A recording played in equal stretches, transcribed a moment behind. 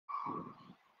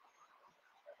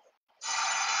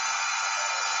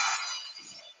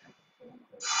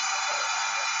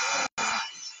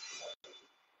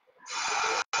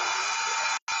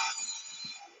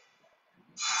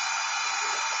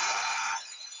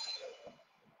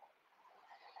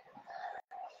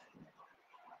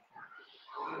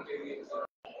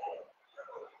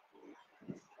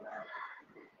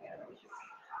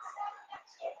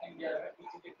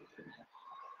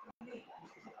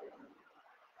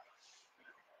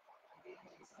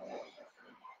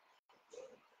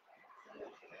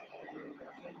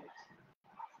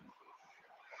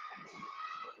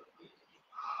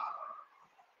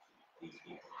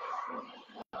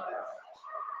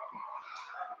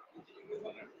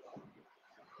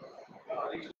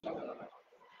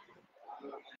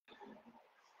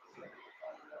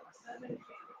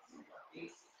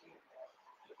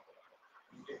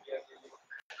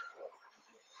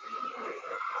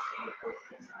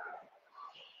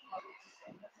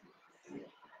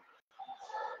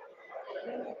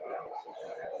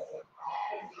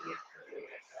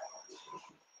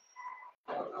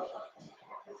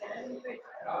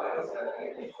Good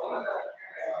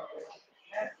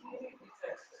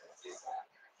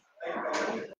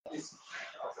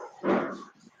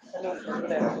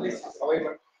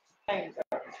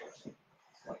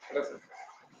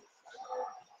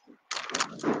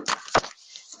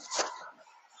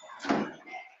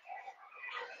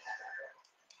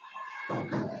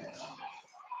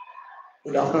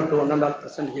afternoon to one and all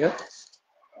present here.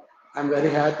 I am very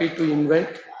happy to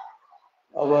invite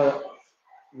our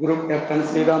group captain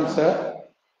Sriram sir,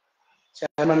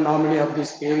 chairman nominee of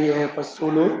this KVS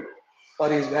Sulur, for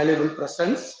his valuable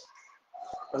presence.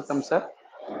 Welcome, sir.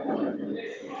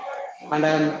 And I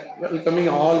am welcoming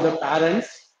all the parents,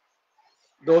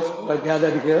 those who are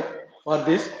gathered here for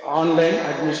this online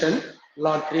admission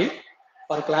lottery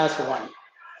for class 1.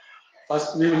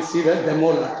 First, we will see the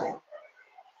demo lottery.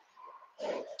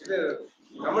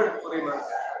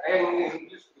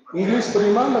 English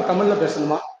புரியுமா இல்ல தமிழ்ல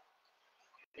பேசணுமா?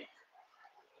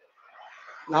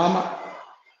 நாம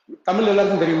தமிழ்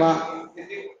எல்லாருக்கும் தெரியுமா?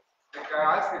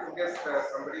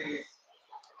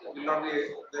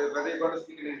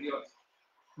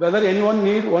 Whether anyone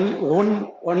need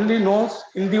only knows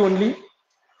Hindi only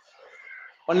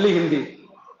Hindi,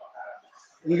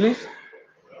 English?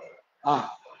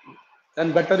 Then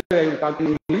better I will talk in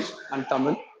English and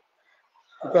Tamil.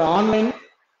 இப்போ online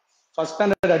first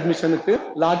standard அட்மிஷனுக்கு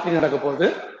lottery நடக்க போகுது.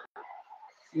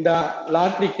 இந்த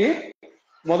லாட்ரிக்கு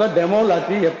முதல் டெமோ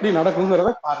லாட்ரி எப்படி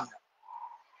நடக்குங்கிறத பாருங்க.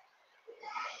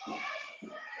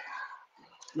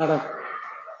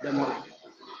 டெமோ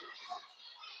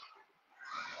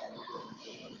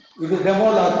இது demo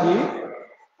lottery.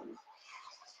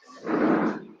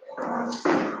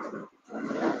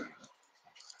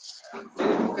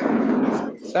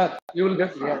 Sir you will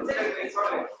get here.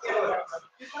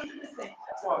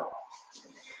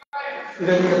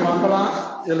 இதை நீங்க பார்க்கலாம்.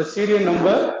 இதுல serial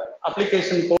number,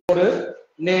 application code,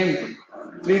 name,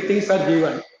 3 things are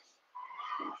given.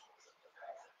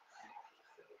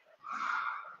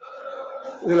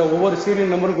 இதுல ஒவ்வொரு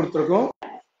சீரியல் நம்பரும் கொடுத்துருக்கோம்.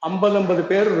 50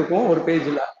 பேர் இருக்கும் ஒரு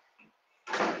பேஜ்ல.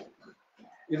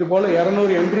 இது போல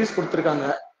 200 என்ட்ரிஸ் கொடுத்துருக்காங்க.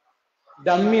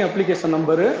 Dummy application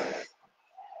number.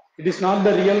 It is not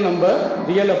the real number,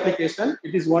 real application.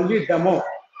 It is only demo,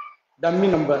 dummy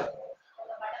number.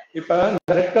 இப்ப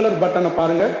இந்த ரெட் கலர் பட்டனை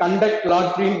பாருங்க, கண்டக்ட்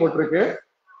லாட்ரின்னு போட்டிருக்கு.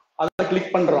 அதை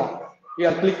கிளிக் பண்றோம். We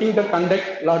are clicking the conduct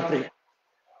lottery.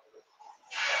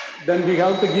 Then we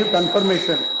have to give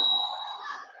confirmation.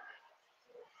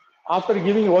 After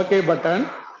giving OK button,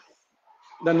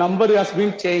 the number has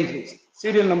been changed.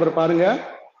 Serial number பாருங்க,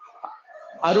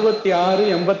 66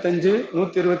 85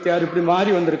 126 இப்படி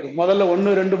மாறி வந்திருக்கு. முதல்ல 1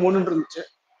 2 3 இருந்துச்சு.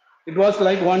 It was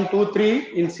like 1 2 3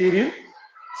 in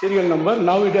serial number.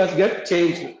 Now it has get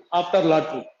changed after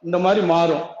lottery. இந்த மாதிரி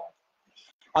மாறும்.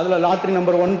 அதுல லாட்டரி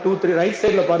நம்பர் 1 2 3 ரைட்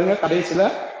சைடுல பாருங்க, கடைசில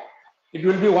it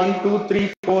will be 1 2 3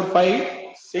 4 5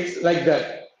 6 like that.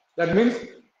 That means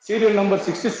serial number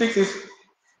 66 is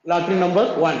lottery number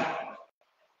 1.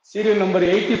 Serial number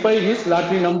 85 is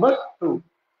lottery number 2.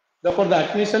 Therefore the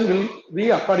admission will be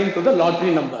according to the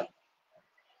lottery number.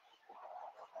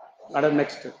 Madam,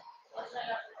 next.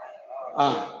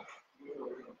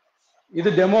 இது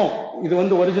demo. இது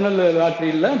வந்து original lottery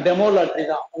இல்ல, demo lottery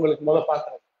தான். உங்களுக்கு முதல்ல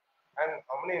பாக்குறது. And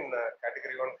how many in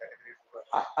category 1, category 2?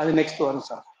 அது next வரும்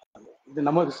சார். இது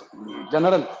நம்ம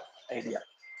general idea.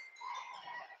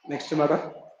 Next madam.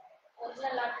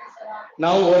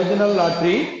 now original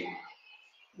lottery.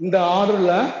 இந்த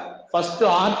ஆர்டர்ல ஃபர்ஸ்ட்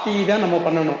ஆர்டிஇ தான் நம்ம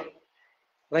பண்ணணும்.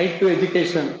 Right to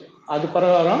education. அது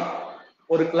பிரகாரம்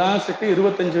ஒரு கிளாஸுக்கு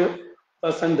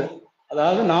 25%,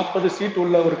 அதாவது 40 சீட்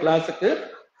உள்ள ஒரு கிளாஸுக்கு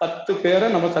 10 பேரை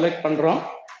நம்ம செலக்ட் பண்றோம்.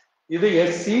 இது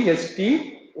SC ST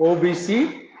OBC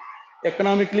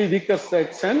economically weaker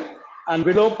section and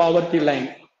below poverty line.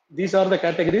 These are the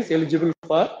categories eligible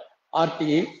for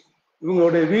RTE.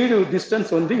 இவங்களோட வீடு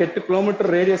டிஸ்டன்ஸ் வந்து 8 கிலோமீட்டர்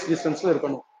ரேடியஸ் டிஸ்டன்ஸ்ல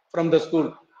இருக்கணும் from the school.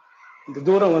 இந்த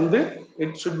தூரம் வந்து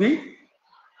it should be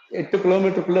 8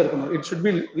 கிலோமீட்டருக்குள்ள இருக்கணும். It should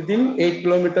be within 8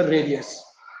 kilometer radius.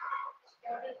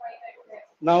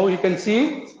 Now you can see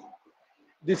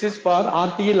this is for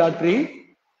RTE lottery.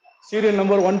 Serial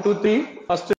number 1 2 3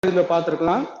 first இதுல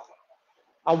பார்த்திருக்கலாம்.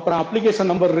 அப்புறம் அப்ளிகேஷன்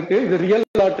நம்பர் இருக்கு. இது ரியல்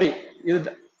லாட்டரி. இது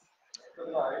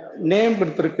நேம்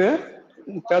கொடுத்திருக்கு.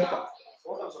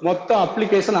 மொத்த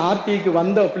அப்ளிகேஷன் ஆர்டிக்கு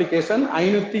வந்த application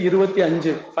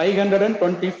 525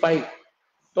 525.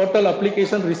 Total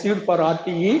application received for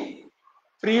RTE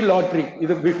free lottery.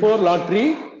 இது before lottery.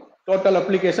 Total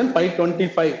application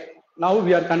 525. Now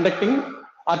we are conducting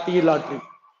RTE lottery.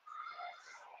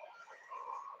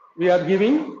 We are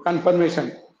giving confirmation.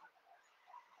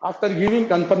 After giving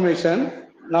confirmation,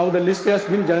 now the list has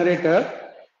been generated.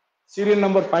 Serial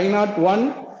number 501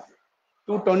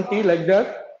 220 like that,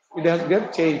 it has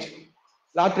get changed.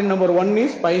 Lottery number 1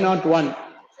 is 501.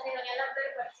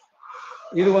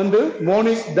 இது வந்து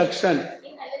Monis Dakshan.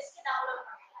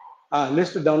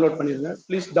 List download பண்ணிருங்க.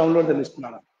 Please download the list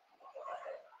madam.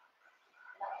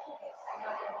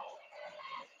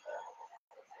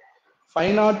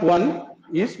 $501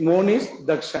 is Monis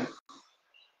Dakshan.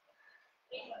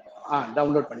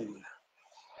 Download பண்ணிருங்க.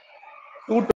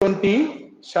 220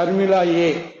 ஷர்மிளா ஏ,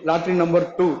 lottery number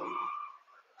 2.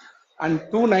 And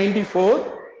 294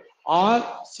 R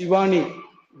Shivani,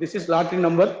 this is lottery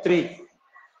number 3.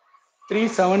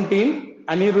 317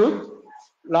 Anirudh,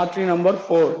 lottery number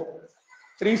 4.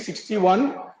 361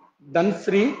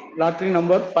 Dhansri, lottery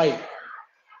number 5.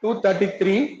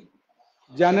 233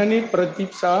 Janani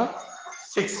Pratiksha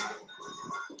 6.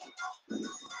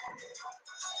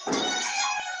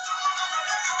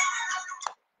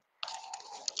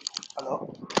 Hello.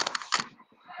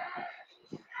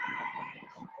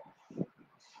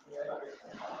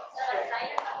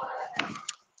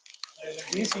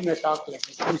 Please you may talk like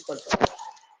this.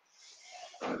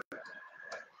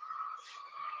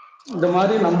 இந்த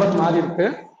மாதிரி number மாறி இருக்கு.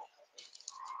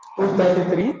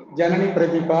 233 Janani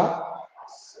Pratibha,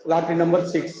 lottery number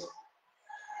 6.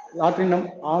 Lottery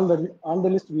all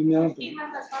the list we know.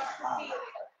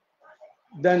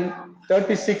 Then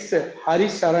 36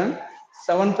 Harish Sharan,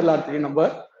 7th lottery number.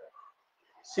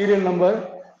 Serial number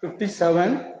 57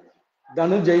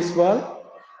 Dhanu Jaiswal,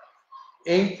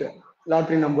 8th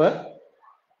lottery number.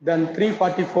 Then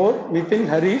 344 Nitin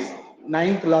Harish,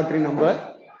 9th lottery number.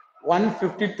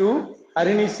 152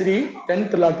 Harini Sri,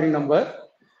 10th lottery number.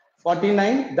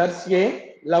 49 Darsye,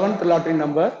 11th lottery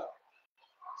number.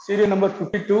 Serial number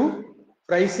 52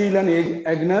 Praiseelan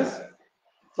Agnes,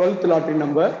 12th lottery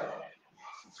number.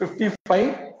 55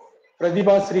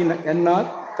 Pradibha Sri NR,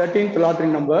 13th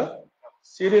lottery number.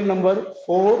 Serial number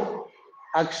 4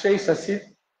 Akshay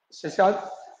Sashat,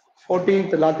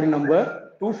 14th lottery number.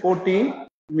 214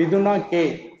 Miduna K,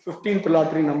 15th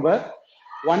lottery number.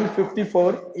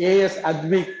 154 AS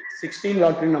Advik, 16th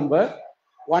lottery number.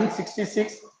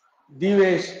 166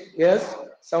 Divesh S,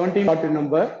 17th lottery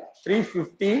number.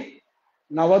 350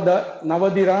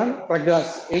 Navadiran Pragas,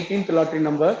 18th lottery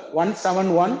number.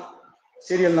 171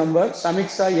 serial number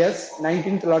Samiksha S,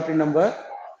 19th lottery number.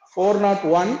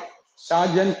 401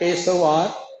 Shajan Kesav R,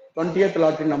 20th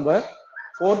lottery number.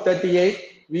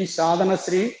 438 V Sadhana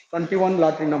Sri, 21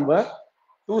 lottery number.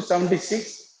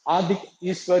 276 Adik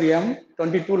Iswar M,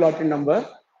 22 lottery number.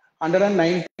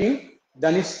 119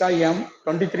 Danishka M,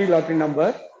 23 lottery number.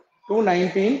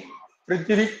 219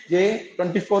 Prithvirik J,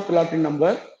 24th lottery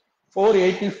number.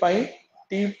 485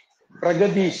 T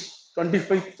Pragadish,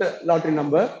 25th lottery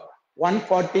number.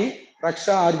 140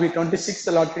 Raksha RB, 26th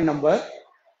lottery number.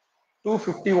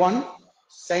 251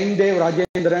 Saindev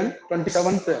Rajendran,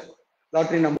 27th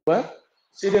lottery number.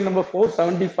 Serial number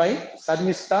 475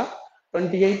 Sarmista,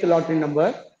 28th lottery number.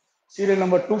 Serial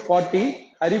number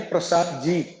 240 Hari Prasad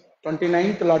G,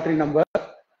 29th lottery number.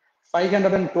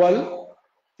 512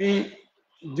 P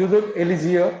Juduk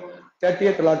Eliseo,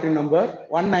 30th lottery number.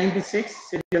 196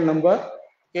 serial number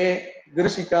K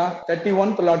Grishika,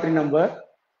 31st lottery number.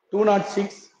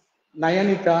 206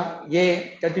 Nayanita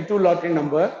A, 32 lottery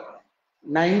number.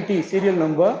 90 serial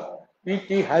number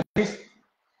PT Harish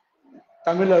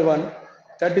Tamilavan,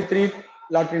 33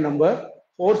 lottery number.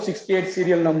 468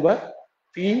 serial number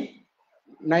P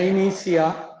Nainisia,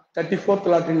 34th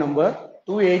lottery number.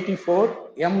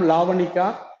 284 M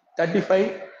Lavanika,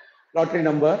 35 lottery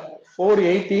number.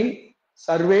 418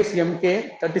 Sarvesh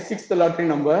MK, 36th lottery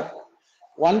number.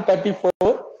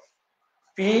 134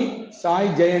 P Sai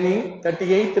Jayani,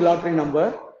 38th lottery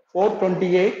number.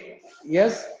 428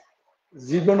 S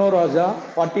Zibano Raja,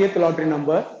 40th lottery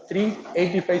number.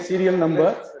 385 serial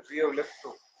number. We have left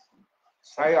two.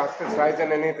 Sai, after Sai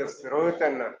Janani, there's Rohit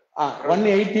and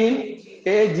 118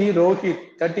 KG Rohit,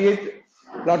 38th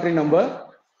lottery number.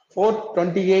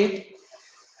 428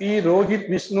 P Rohit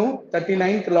Vishnu,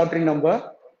 39th lottery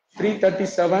number.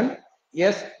 337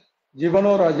 S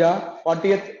Jivano Raja,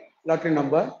 40th lottery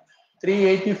number.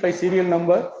 385 serial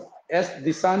number S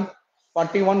Disant,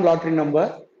 41 lottery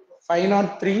number.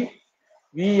 503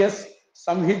 VS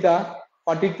Samhita,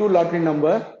 42 lottery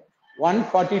number.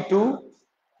 142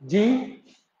 G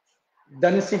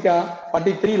Dhansika,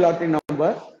 43 lottery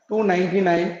number.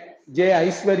 299 J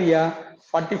Aishwarya,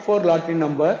 44 lottery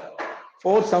number.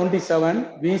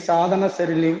 477 V Sadhana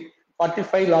Seriling,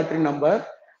 45 lottery number.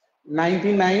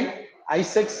 99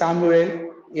 Isaac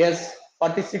Samuel S,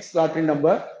 46 lottery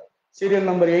number. Serial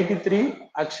number 83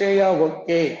 Akshaya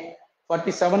K,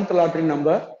 47th lottery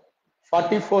number.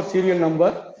 44 serial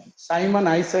number Simon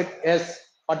Isaac S,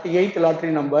 48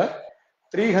 lottery number,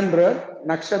 300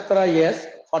 Nakshatra S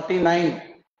 49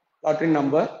 lottery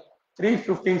number,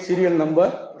 315 serial number,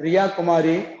 Riya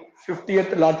Kumari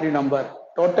 50th lottery number.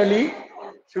 Totally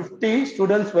 50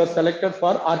 students were selected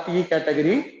for RTE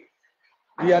category.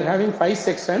 We are having 5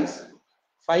 sections,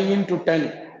 5 into 10.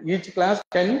 Each class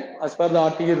 10 as per the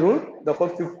RTE rule. Therefore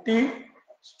 50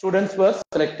 students were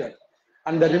selected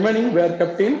and the remaining were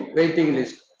kept in waiting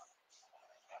list.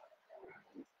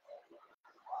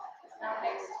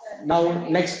 Now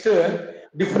next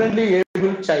differently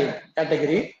able child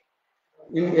category.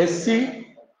 In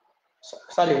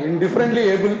in differently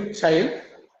able child,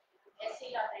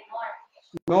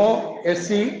 no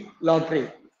SC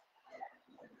lottery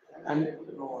and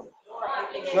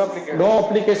no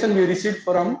application we received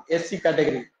from SC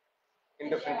category.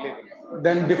 Indifferently.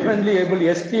 Then differently able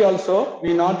ST also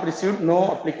we not received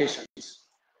no applications.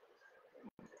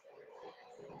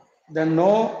 Then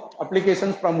no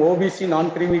applications from OBC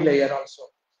non-creamy layer also.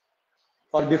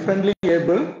 For differently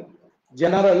able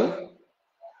general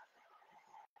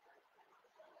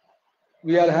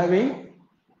we are having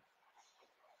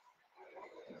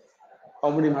how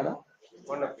many, madam?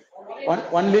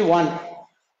 Only one.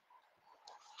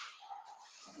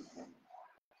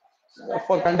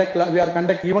 For conduct, we are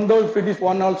conducting, even though if it is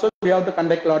one also, we have to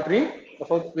conduct lottery.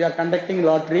 Therefore, we are conducting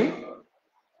lottery,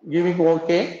 giving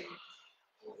okay.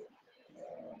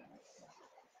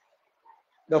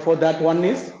 Therefore, that one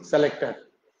is selected.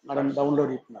 Madam,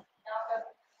 download it now.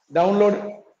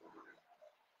 Download.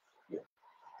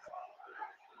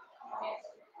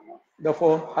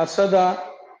 Therefore, Harsada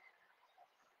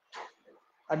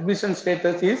admission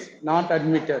status is not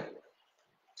admitted.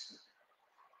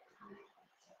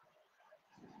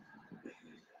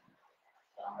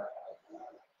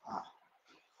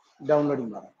 Downloading,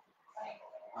 madam.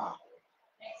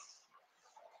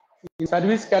 In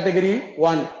service category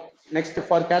 1, next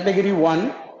for category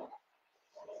 1,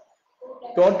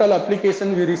 total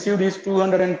application we received is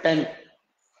 210.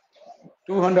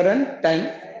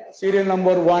 210, serial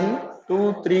number 1,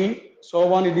 2, 3,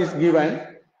 so on it is given.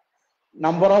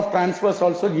 Number of transfers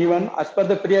also given. As per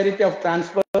the priority of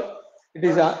transfer, it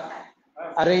is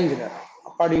arranged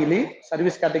accordingly.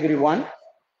 Service category 1,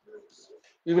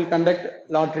 we will conduct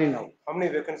lottery now. How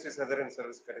many vacancies are there in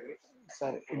service category?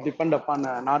 Sir, it depends upon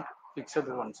not fixed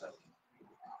one, sir.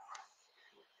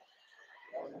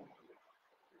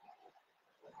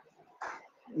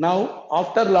 Now,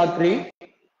 after lottery,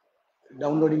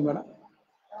 downloading, madam.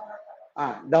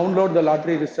 Download the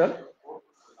lottery result.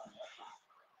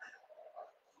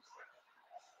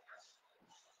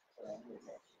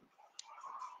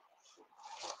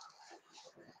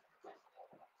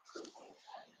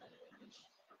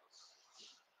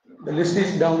 The list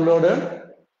is downloaded.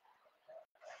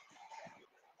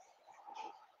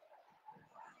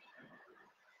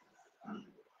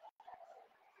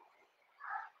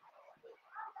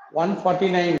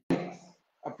 $149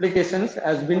 applications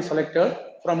has been selected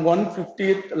from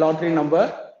 150th lottery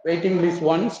number. Waiting list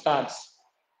 1 starts.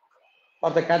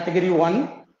 For the category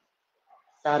 1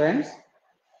 parents,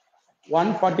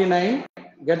 149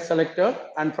 get selected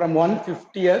and from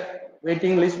 150th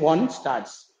waiting list 1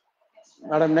 starts.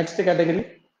 Madam, next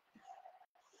category.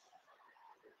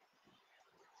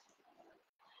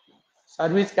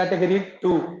 Service category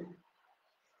 2.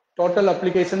 Total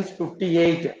applications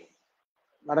 58.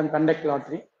 Madam, conduct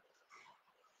lottery.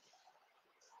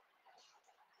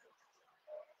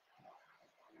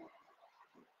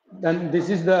 Then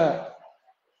this is the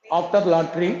after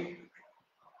lottery,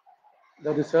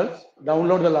 the results.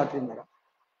 Download the lottery, madam.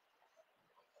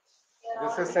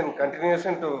 This is in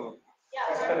continuation to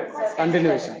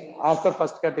Continuation. After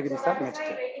first category, sir, next.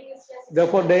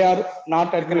 Therefore, they are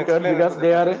not admitted because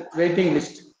they are in waiting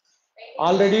list.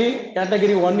 Already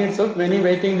category 1 itself, many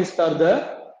waiting lists are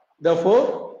there.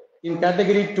 Therefore, in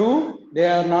category 2, they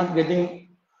are not getting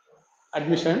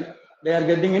admission. They are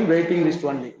getting in waiting list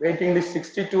only. Waiting list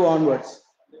 62 onwards.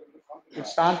 It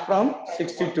starts from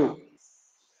 62.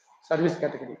 Service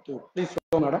category 2. Please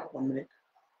show, madam. 1 minute.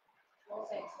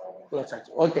 Close.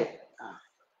 Okay.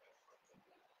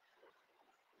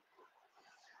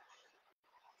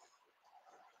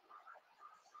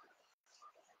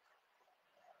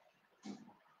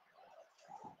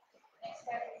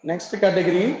 Next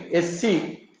category,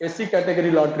 SC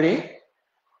category lottery.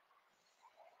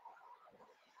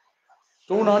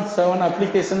 207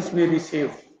 applications we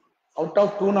received. Out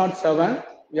of 207,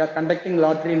 we are conducting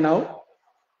lottery now.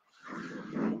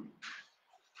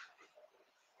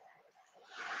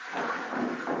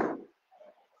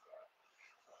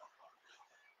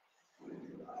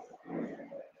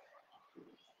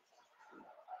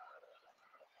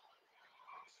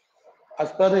 As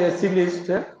per the SC list,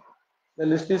 the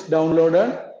list is downloaded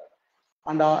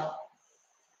and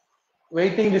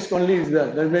waiting list only is there.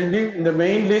 There may be in the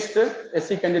main list,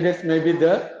 SC candidates may be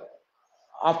there.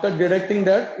 After deducting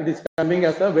that, it is coming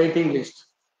as a waiting list.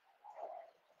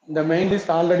 In the main list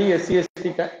already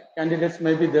SC candidates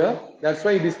may be there. That's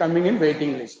why it is coming in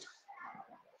waiting list.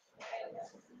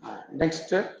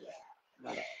 Next,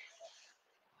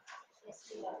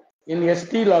 in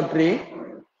ST lottery,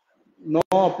 no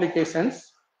applications.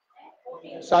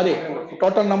 Sorry,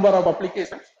 total number of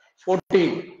applications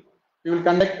 14. We will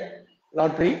conduct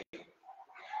lottery.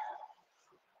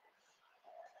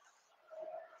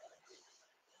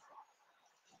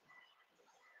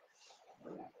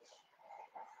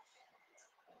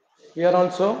 Here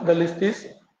also the list is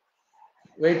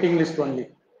waiting list only.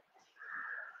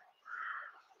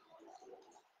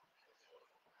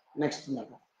 Next,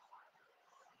 madam.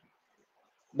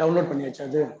 Download பண்ணியாச்சு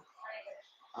அது.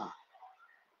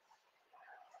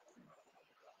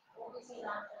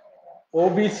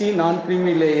 OBC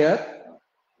non-creamy layer.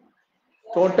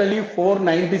 Totally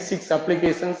 496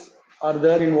 applications are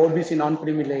there in OBC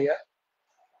non-creamy layer.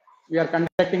 We are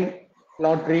conducting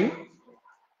lottery.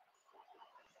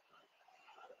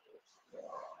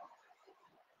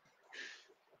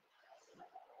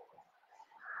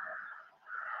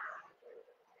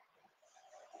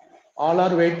 All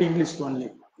are waiting list only.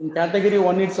 In category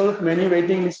 1 itself, many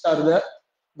waiting lists are there.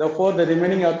 Therefore, the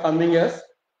remaining are coming as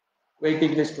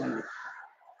waiting list only.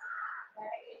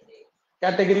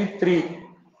 Category 3.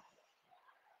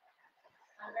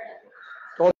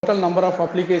 Total number of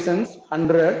applications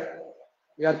 100.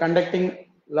 We are conducting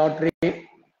lottery.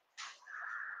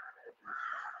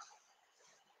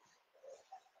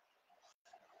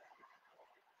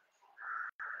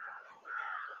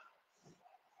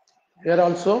 Here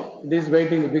also this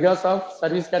waiting because of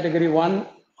service category 1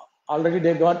 already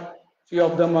they got few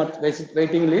of them are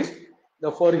waiting list.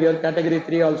 Therefore, here category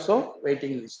 3 also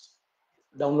waiting list.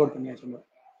 Download பண்ணியாச்சு.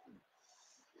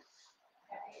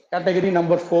 Category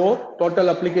number 4, total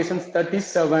applications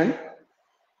 37.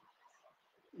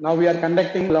 Now we are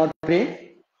conducting lottery.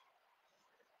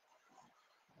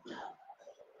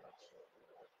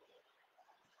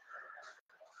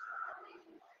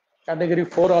 Category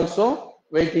 4 also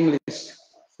waiting list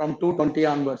from 220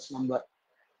 onwards number.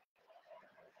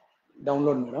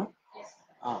 Download, madam.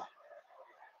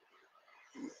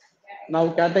 Now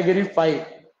category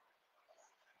 5.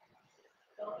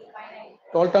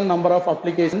 Total number of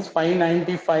applications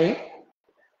 595.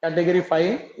 Category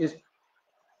 5 is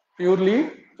purely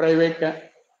private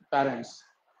parents.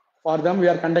 For them we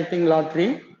are conducting lottery.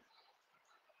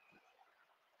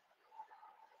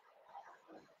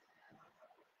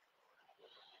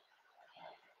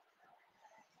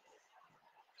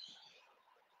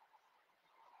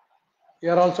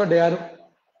 Here also they are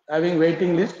having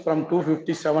waiting list from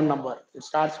 257 number. It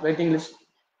starts waiting list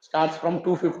starts from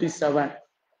 257.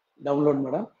 Download,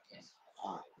 madam.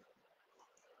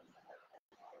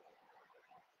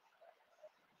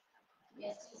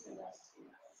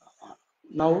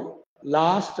 Now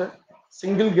last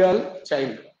single girl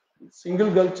child. Single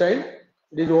girl child,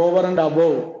 it is over and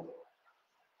above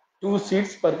 2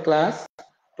 seats per class.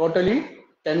 Totally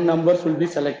 10 numbers will be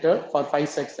selected for 5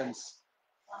 sections.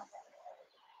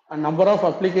 A number of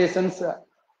applications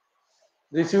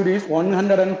received is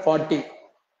 140.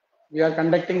 We are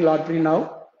conducting lottery now.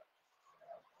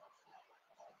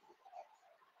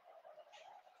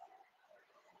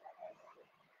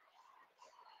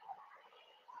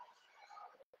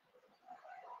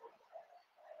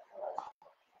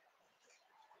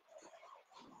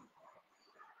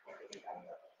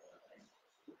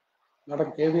 Not a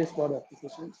KVS board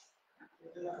application.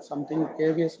 Something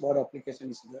KVS board application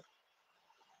is there.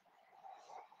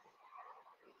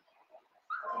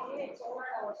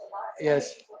 Yes,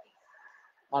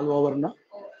 all over now.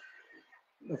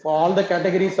 For all the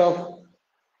categories of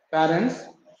parents,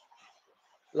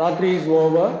 lottery is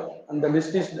over and the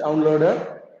list is downloaded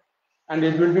and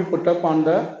it will be put up on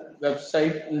the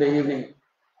website in the evening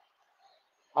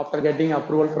after getting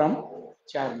approval from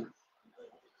chairman.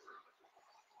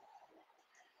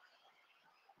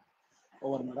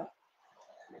 Over, madam.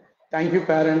 Thank you,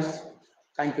 parents.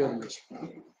 Thank you very much.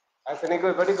 Has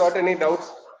anybody got any doubts?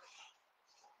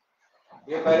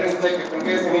 Dear parents, like if in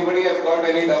case anybody has got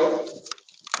any doubt,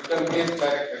 you can please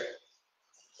clarify.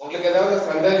 உங்களுக்கு ஏதாவது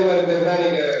சந்தேகம் இருந்ததுன்னா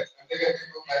நீங்க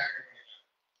சந்தேகத்துக்கு clarify பண்ணிக்கலாம்.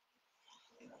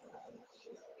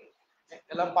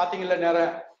 எல்லாம் பாத்தீங்கல்ல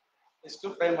நேரம் list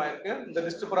frame ஆயிருக்கு. இந்த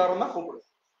லிஸ்ட் பிரகாரம் தான் கூப்பிடுங்க.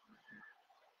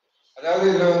 அதாவது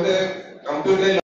இதுல வந்து கம்ப்யூட்டர்